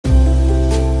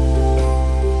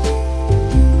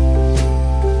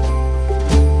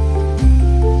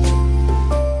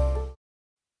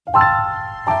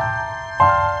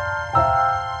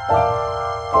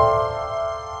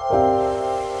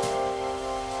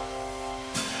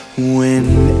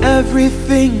When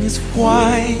everything is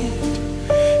white,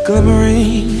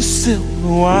 glimmering silver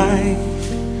white,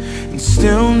 and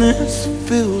stillness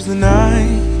fills the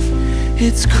night,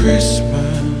 it's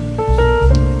Christmas.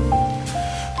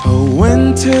 A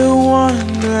winter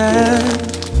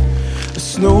wonderland, a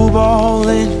snowball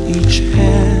in each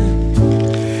hand.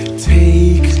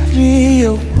 Take me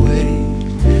away,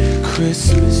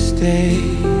 Christmas Day.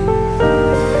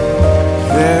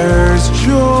 There's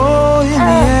joy in the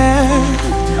air,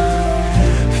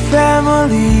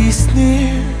 family's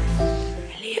near.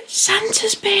 Elliot,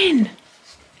 Santa's been.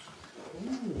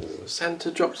 Ooh, Santa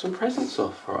dropped some presents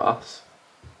off for us.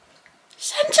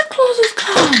 Santa Claus has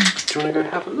come. Do you want to go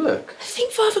have a look? I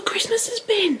think Father Christmas has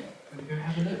been. Want to go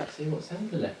have a look, see what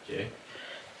Santa left you?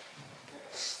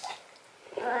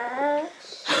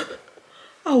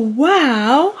 Oh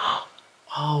wow.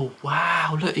 Oh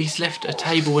wow, look, he's left a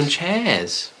table and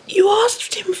chairs. You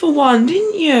asked him for one,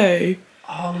 didn't you?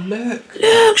 Oh look.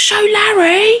 Look, show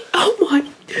Larry. Oh my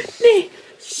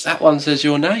goodness. That one says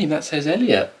your name, that says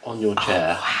Elliot on your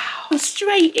chair. Oh, wow.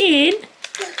 Straight in.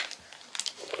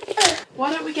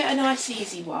 Why don't we get a nice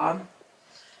easy one?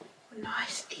 A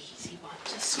nice easy one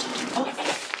to start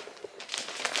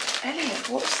off. Elliot,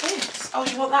 what's this? Oh,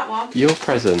 you want that one? Your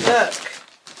present. Look.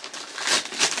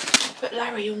 Put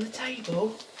Larry on the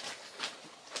table.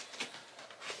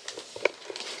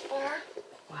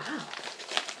 Wow.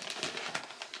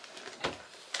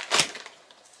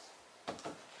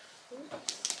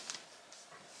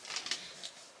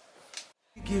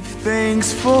 Give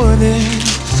thanks for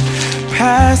this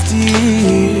past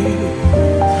year.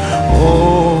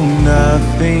 Oh,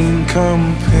 nothing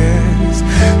compares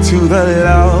to the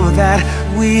love that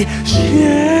we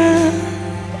share.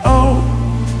 Oh,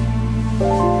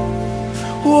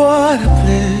 what a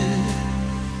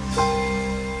bliss.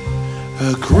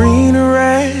 A green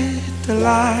red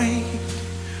delight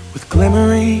with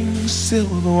glimmering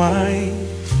silver wine.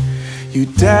 You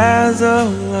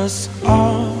dazzle us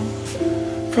all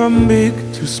from big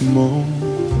to small.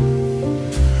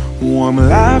 Warm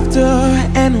laughter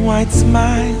and white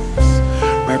smiles,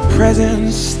 my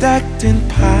presents stacked in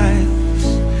piles.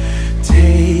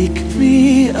 Take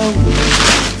me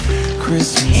away,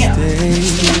 Christmas Day.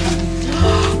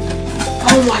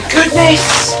 Oh my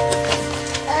goodness!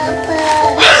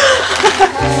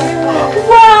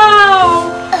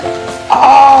 Wow!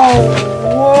 Oh,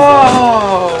 whoa!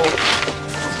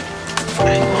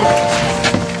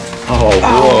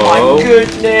 Oh, Oh my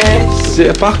goodness! Is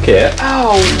it a bucket?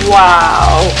 Oh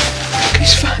wow! Look at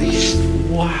his face.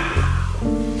 Wow.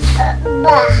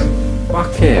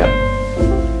 Bucket.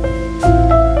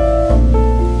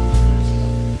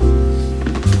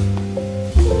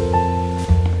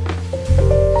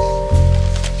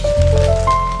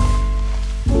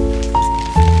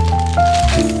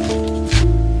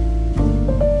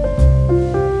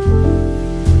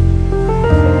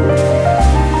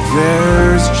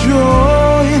 There's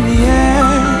joy in the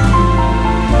air,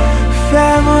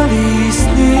 family's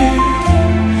near.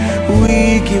 We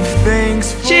give thanks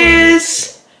for. Cheers!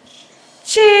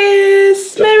 Cheers!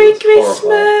 Merry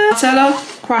Christmas! Nutella,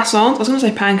 croissant, I was going to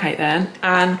say pancake then,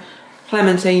 and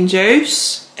clementine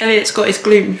juice. Elliot's got his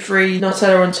gluten-free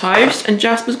Nutella on toast, and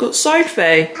Jasper's got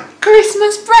Sophie.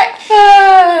 Christmas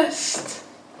breakfast!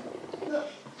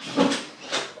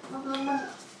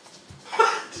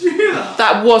 Did you hear that?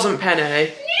 That wasn't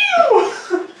Penny.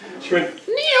 She went,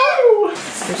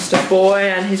 Mr. Boy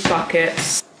and his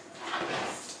buckets.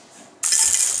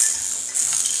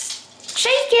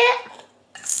 Shake it!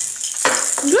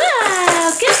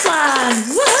 Wow, good one!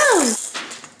 Whoa!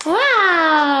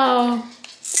 Wow!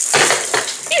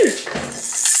 You!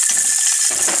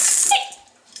 Hey!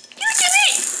 You did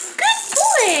it! Good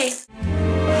boy!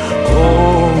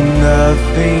 Oh,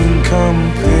 nothing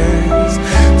compares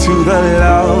to the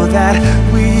love that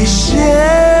we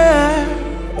share.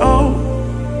 Oh,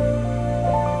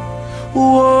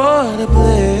 what a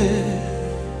bliss.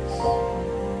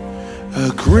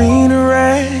 A green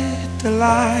red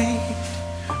delight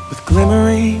with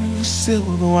glimmering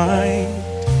silver wine.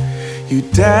 You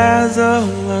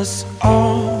dazzle us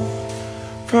all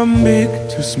from big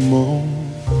to small.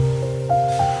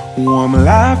 Warm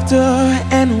laughter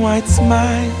and white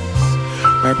smiles,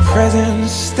 my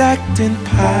presents stacked in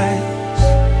piles.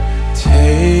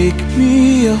 Take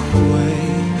me away,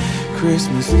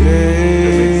 Christmas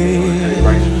Day.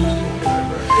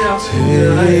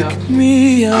 Take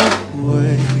me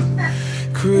away,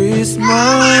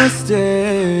 Christmas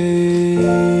Day.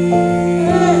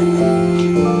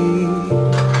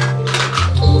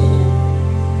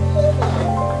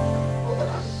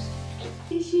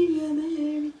 Wish you a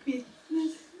Merry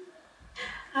Christmas.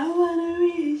 I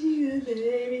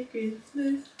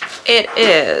Christmas. It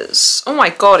is, oh my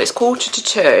god, it's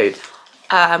 1:45.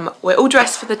 We're all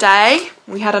dressed for the day.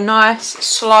 We had a nice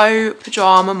slow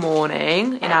pyjama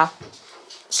morning in our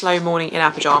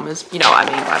pyjamas. You know what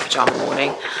I mean by pyjama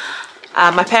morning.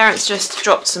 My parents just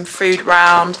dropped some food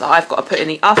round that I've got to put in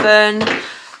the oven.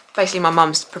 Basically, my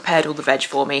mum's prepared all the veg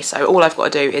for me, so all I've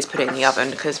got to do is put it in the oven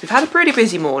because we've had a pretty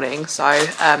busy morning, so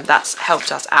that's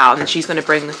helped us out. And she's going to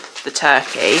bring the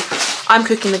turkey. I'm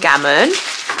cooking the gammon.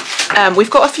 We've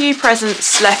got a few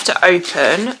presents left to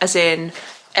open, as in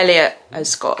Elliot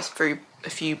has got a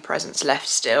few presents left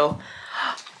still.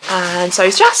 And so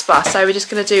is Jasper, so we're just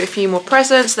going to do a few more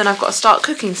presents, then I've got to start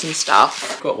cooking some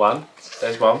stuff. Got one.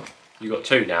 There's one. You got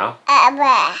two now.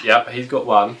 Yep, he's got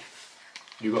one.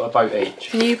 You've got a boat each.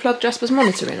 Can you plug Jasper's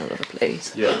monitor in, Oliver,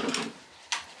 please? Yeah.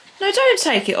 No, don't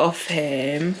take it off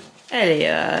him.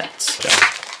 Elliot.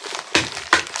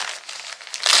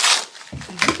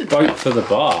 Boat for the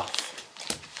bath.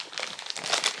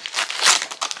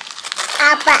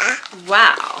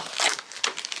 Wow.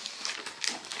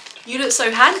 You look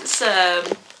so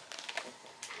handsome.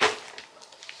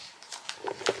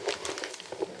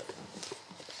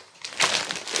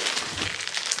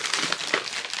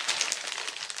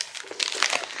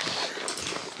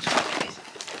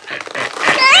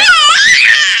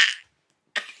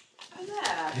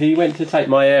 He went to take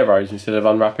my arrows instead of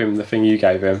unwrapping the thing you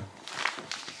gave him.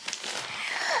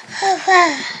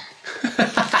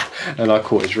 And I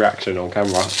caught his reaction on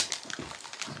camera.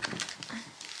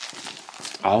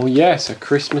 Oh yes, a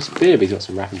Christmas bib. He's got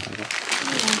some wrapping paper.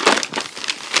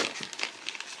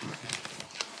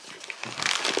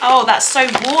 Oh, that's so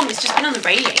warm. It's just been on the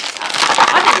radiator.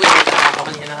 I didn't leave that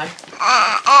on, you know.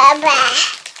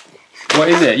 What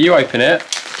is it? You open it.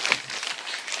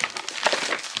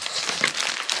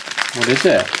 What is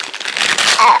it?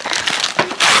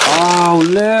 Oh,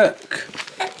 look!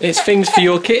 It's things for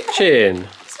your kitchen.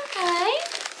 It's okay.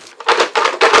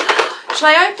 Shall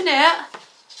I open it?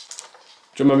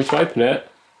 Do you want me to open it?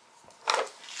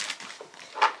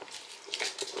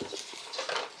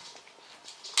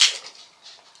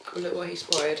 Oh, look what he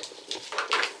spoiled.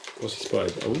 What's he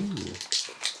spoiled? Oh.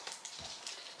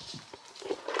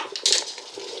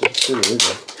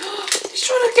 He's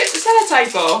trying to get the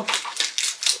sellotape off.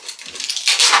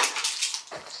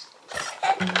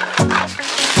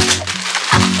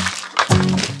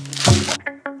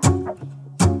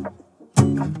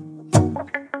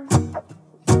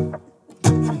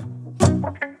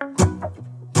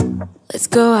 Let's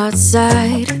go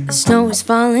outside, the snow is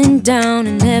falling down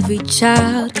and every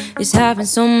child is having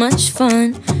so much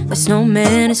fun. The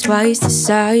snowman is twice the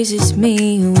size as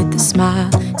me with a smile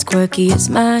as quirky as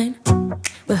mine.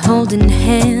 We're holding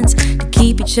hands to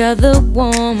keep each other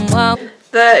warm while...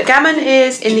 The gammon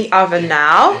is in the oven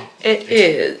now. It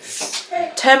is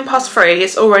 3:10.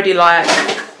 It's already like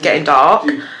getting dark.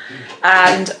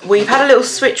 And we've had a little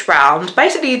switch round.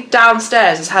 Basically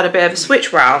downstairs has had a bit of a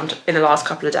switch round in the last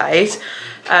couple of days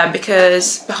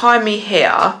because behind me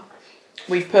here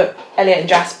we've put Elliot and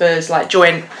Jasper's like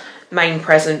joint main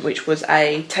present, which was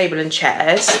a table and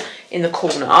chairs in the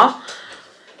corner.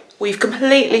 We've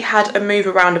completely had a move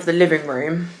around of the living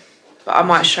room, but I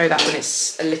might show that when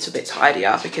it's a little bit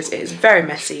tidier because it is very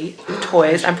messy with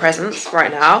toys and presents right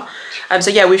now.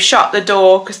 So yeah, we've shut the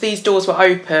door because these doors were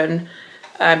open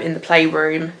in the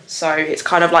playroom, so it's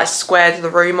kind of like squared the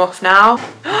room off now.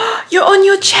 You're on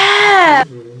your chair!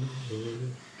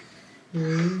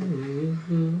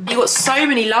 You've got so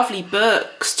many lovely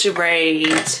books to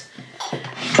read.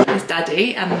 With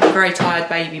Daddy and a very tired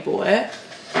baby boy.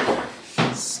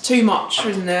 It's too much,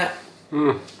 isn't it?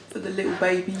 For the little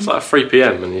baby. It's like 3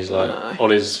 PM and he's like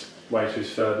on his way to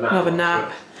his third nap. Another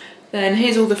nap. Then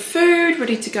here's all the food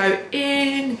ready to go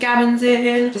in. Gammon's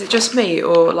in. Is it just me,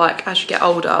 or like as you get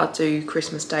older, do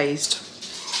Christmas days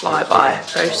fly by?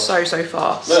 Go so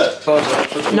fast.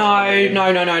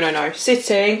 No.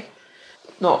 Sitting.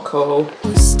 Not cool.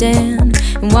 We stand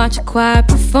and watch a choir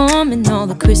performing all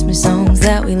the Christmas songs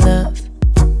that we love.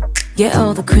 Yeah,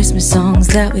 all the Christmas songs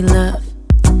that we love.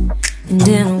 And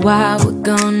in a while we're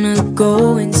gonna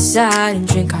go inside and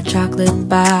drink our chocolate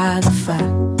by the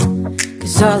fire.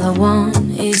 'Cause all I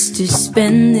want is to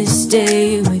spend this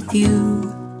day with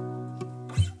you.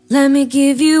 Let me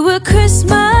give you a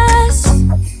Christmas,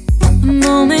 a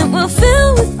moment we'll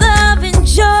fill with love and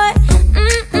joy.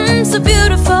 So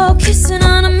beautiful, kissing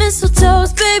on a mistletoe,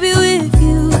 baby, with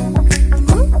you.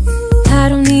 I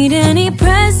don't need any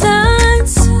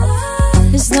presents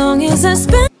as long as I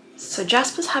spend. So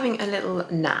Jasper's having a little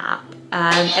nap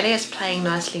and Elliot's playing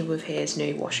nicely with his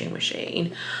new washing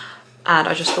machine. And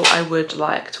I just thought I would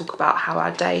like talk about how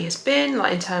our day has been,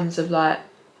 like in terms of like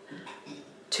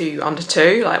 2 under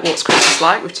 2, like what's Christmas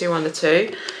like with 2 under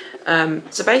 2.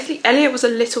 So basically Elliot was a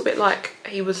little bit like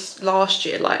he was last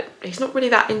year, like he's not really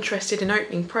that interested in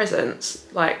opening presents.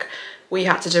 Like we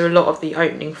had to do a lot of the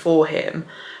opening for him.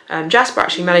 Jasper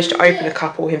actually managed to open a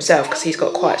couple himself because he's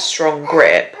got quite a strong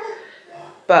grip.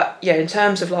 But yeah, in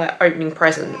terms of like opening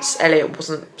presents, Elliot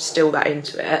wasn't still that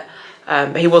into it.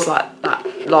 But he was like that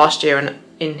last year, and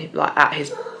like at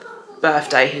his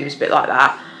birthday he was a bit like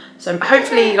that. So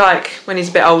hopefully like when he's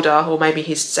a bit older, or maybe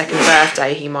his 2nd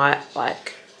birthday, he might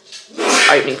like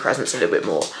opening presents a little bit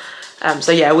more.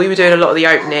 So yeah, we were doing a lot of the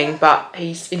opening, but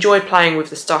he's enjoyed playing with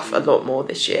the stuff a lot more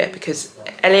this year because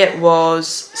Elliot was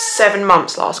 7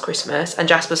 months last Christmas and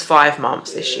Jasper's 5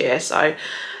 months this year. So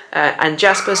and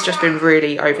Jasper's just been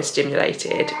really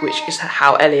overstimulated, which is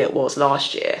how Elliot was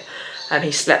last year.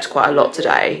 He slept quite a lot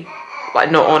today,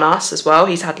 like not on us as well.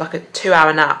 He's had like a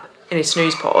 2-hour nap in his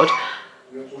snooze pod.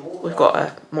 We've got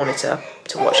a monitor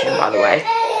to watch him, by the way.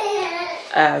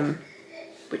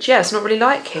 Which, yeah, it's not really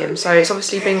like him. So it's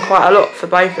obviously been quite a lot for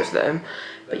both of them.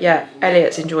 But yeah,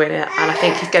 Elliot's enjoying it. And I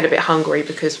think he's getting a bit hungry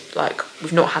because, like,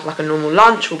 we've not had, like, a normal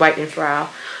lunch. We're waiting for our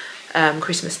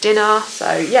Christmas dinner.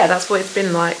 So, yeah, that's what it's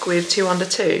been like with 2 under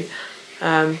 2.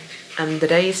 And the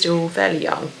day is still fairly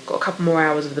young. Got a couple more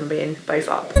hours of them being both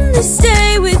up.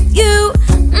 Stay with you,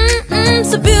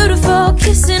 so beautiful,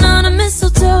 kissing on a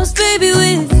mistletoe, baby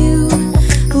with you.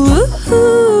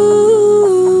 Ooh.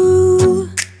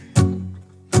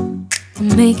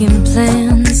 Making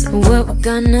plans, what we're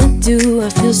gonna do. I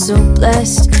feel so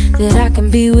blessed that I can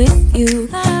be with you,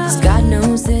 'cause God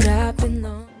knows that I've been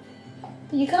long.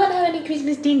 You can't have any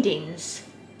Christmas din-dins.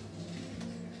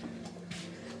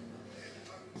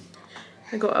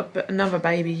 I got another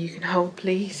baby you can hold,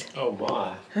 please. Oh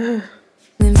my.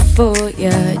 For you,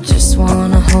 I just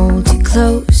wanna hold you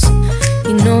close.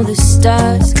 You know the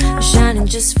stars are shining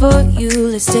just for you.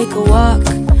 Let's take a walk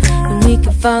and we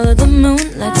can follow the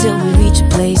moonlight till we reach a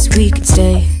place we can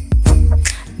stay.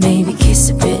 Maybe kiss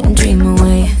a bit and dream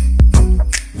away.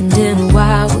 And in a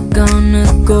while we're gonna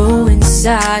go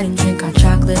inside and drink our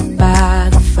chocolate by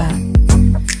the fire.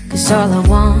 'Cause all I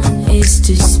want is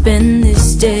to spend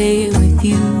this day with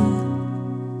you.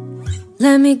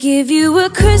 Let me give you a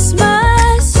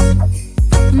Christmas,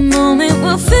 a moment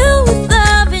we'll fill with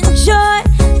love and joy.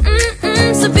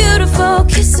 So beautiful,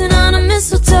 kissing on a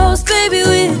mistletoe, baby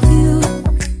with you.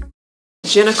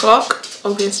 Gin o'clock,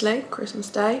 obviously, Christmas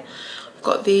Day. I've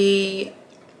got the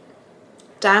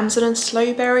damson and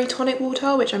slowberry tonic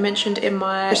water, which I mentioned in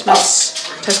my Christmas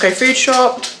Tesco food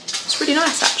shop. It's really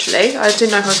nice, actually. I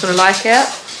didn't know if I was going to like it.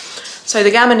 So the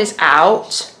gammon is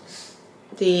out.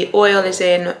 The oil is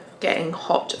in, getting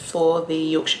hot for the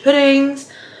Yorkshire puddings.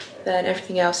 Then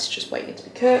everything else is just waiting to be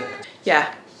cooked.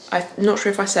 Yeah, I'm not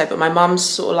sure if I said, but my mum's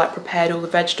sort of like prepared all the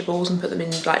vegetables and put them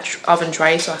in like oven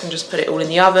tray so I can just put it all in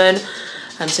the oven.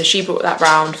 And so she brought that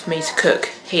round for me to cook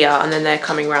here, and then they're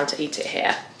coming round to eat it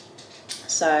here.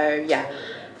 So yeah,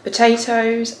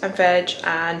 potatoes and veg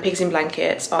and pigs in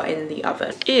blankets are in the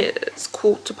oven. It's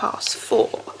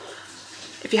 4:15.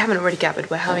 If you haven't already gathered,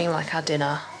 we're having like our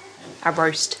dinner, our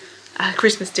roast, our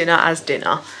Christmas dinner as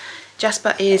dinner.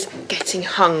 Jasper is getting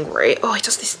hungry. Oh, he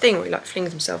does this thing where he like flings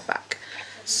himself back.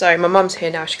 So my mum's here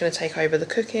now, she's gonna take over the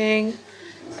cooking.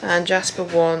 And Jasper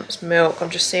wants milk. I'm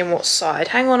just seeing what side.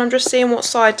 Hang on, I'm just seeing what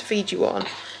side to feed you on.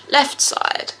 Left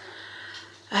side.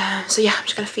 So yeah, I'm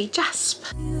just gonna feed Jasper.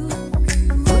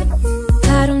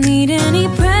 I don't need any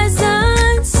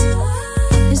presents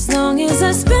as long as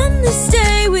I spend this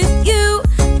day with you.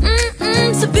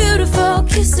 So beautiful,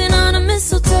 kissing on a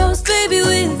mistletoe, baby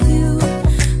with you.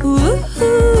 Ooh,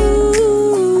 ooh,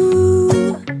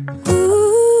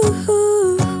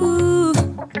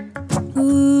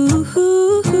 ooh,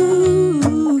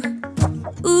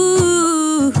 ooh.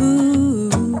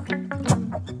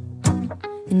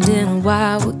 And in a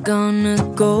while we're gonna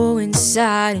go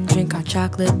inside and drink our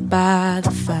chocolate by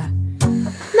the fire.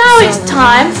 Now it's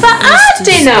time for our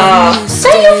dinner.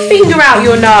 Take your finger out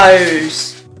your nose.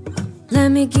 Let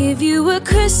me give you a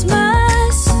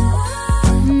Christmas,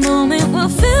 a moment we'll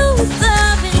fill with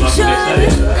love and joy.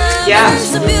 Yeah.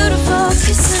 So beautiful,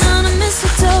 kissing on a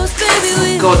mistletoe, baby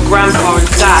with God, Grandpa and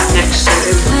Dad next to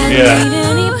him. I don't need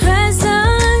any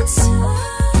presents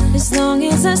as long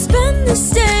as I spend this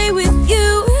day with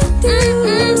you.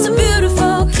 So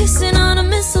beautiful, kissing on a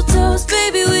mistletoe,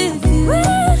 baby with you.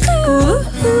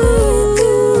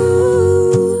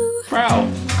 Sprout.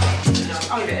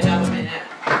 I'll give it another minute.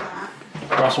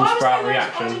 Brussels sprout I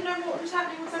reaction. didn't know what was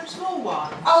happening with them small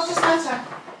ones. Oh, just matter.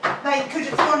 They could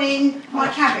have gone in my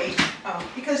cabbage. Oh.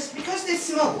 Because they're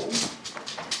small,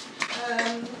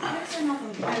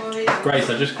 Grace,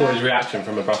 I just caught his reaction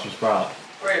from a Brussels sprout.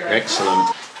 Really?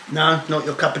 Excellent. No, not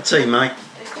your cup of tea, mate.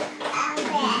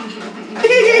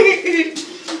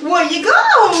 What you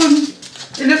got?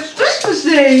 It looks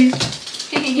Christmassy.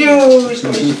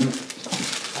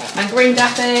 And green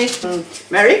daffy.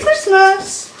 Merry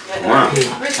Christmas. Wow.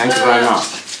 Thank you very much.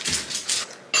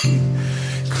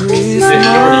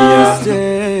 Christmas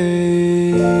Day.